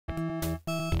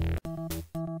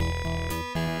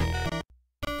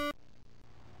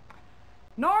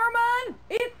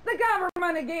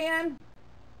begun again.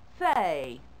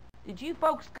 Say, did you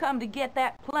folks come to get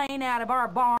that plane out of our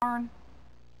barn?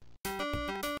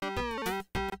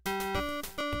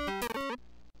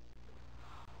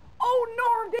 Oh,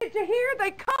 Norm, did you hear?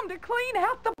 They come to clean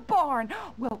out the barn.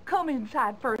 Well, come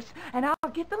inside first, and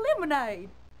I'll get the lemonade.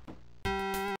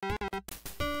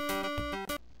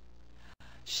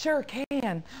 Sure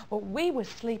can. Well, we was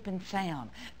sleeping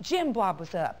sound. Jim Bob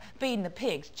was up, feeding the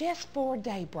pigs just for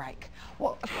daybreak.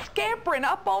 Well, scampering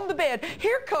up on the bed,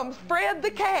 here comes Fred the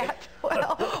cat.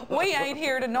 Well, we ain't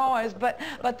heard a noise, but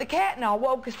the cat and I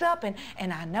woke us up, and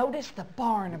I noticed the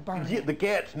barn a-burning. The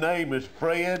cat's name is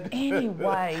Fred?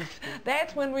 Anyways,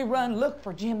 that's when we run look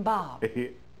for Jim Bob.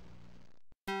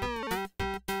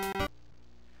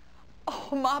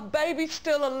 Oh, my baby's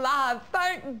still alive,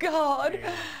 thank God.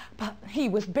 But he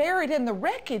was buried in the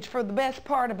wreckage for the best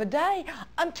part of a day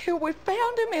until we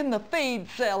found him in the feed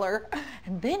cellar.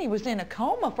 And then he was in a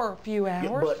coma for a few hours.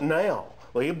 Yeah, but now,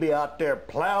 well, he'll be out there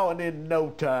plowing in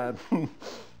no time.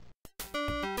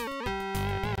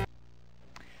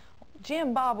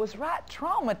 Jim Bob was right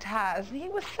traumatized. He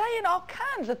was saying all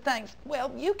kinds of things.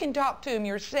 Well, you can talk to him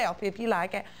yourself if you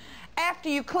like it. After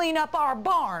you clean up our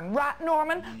barn, right,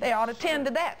 Norman? They ought to tend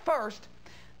to that first.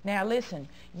 Now listen,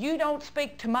 you don't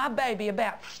speak to my baby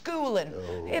about schooling.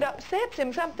 Oh. It upsets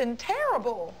him something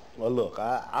terrible. Well, look,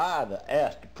 I'd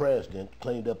asked the president to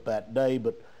clean up that day,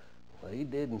 but well, he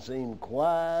didn't seem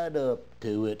quite up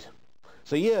to it.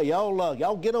 So yeah,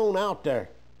 y'all get on out there.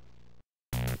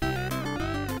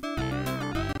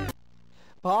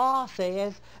 Pa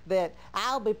says that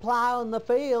I'll be plowing the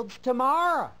fields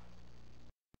tomorrow.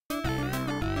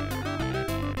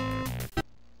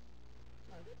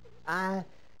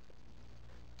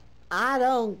 I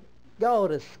don't go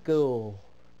to school.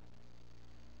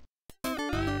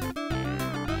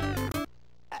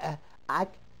 I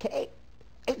can't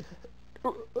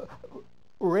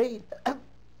read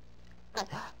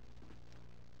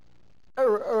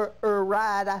or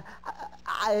write.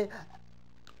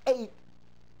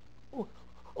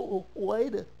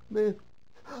 Wait a minute.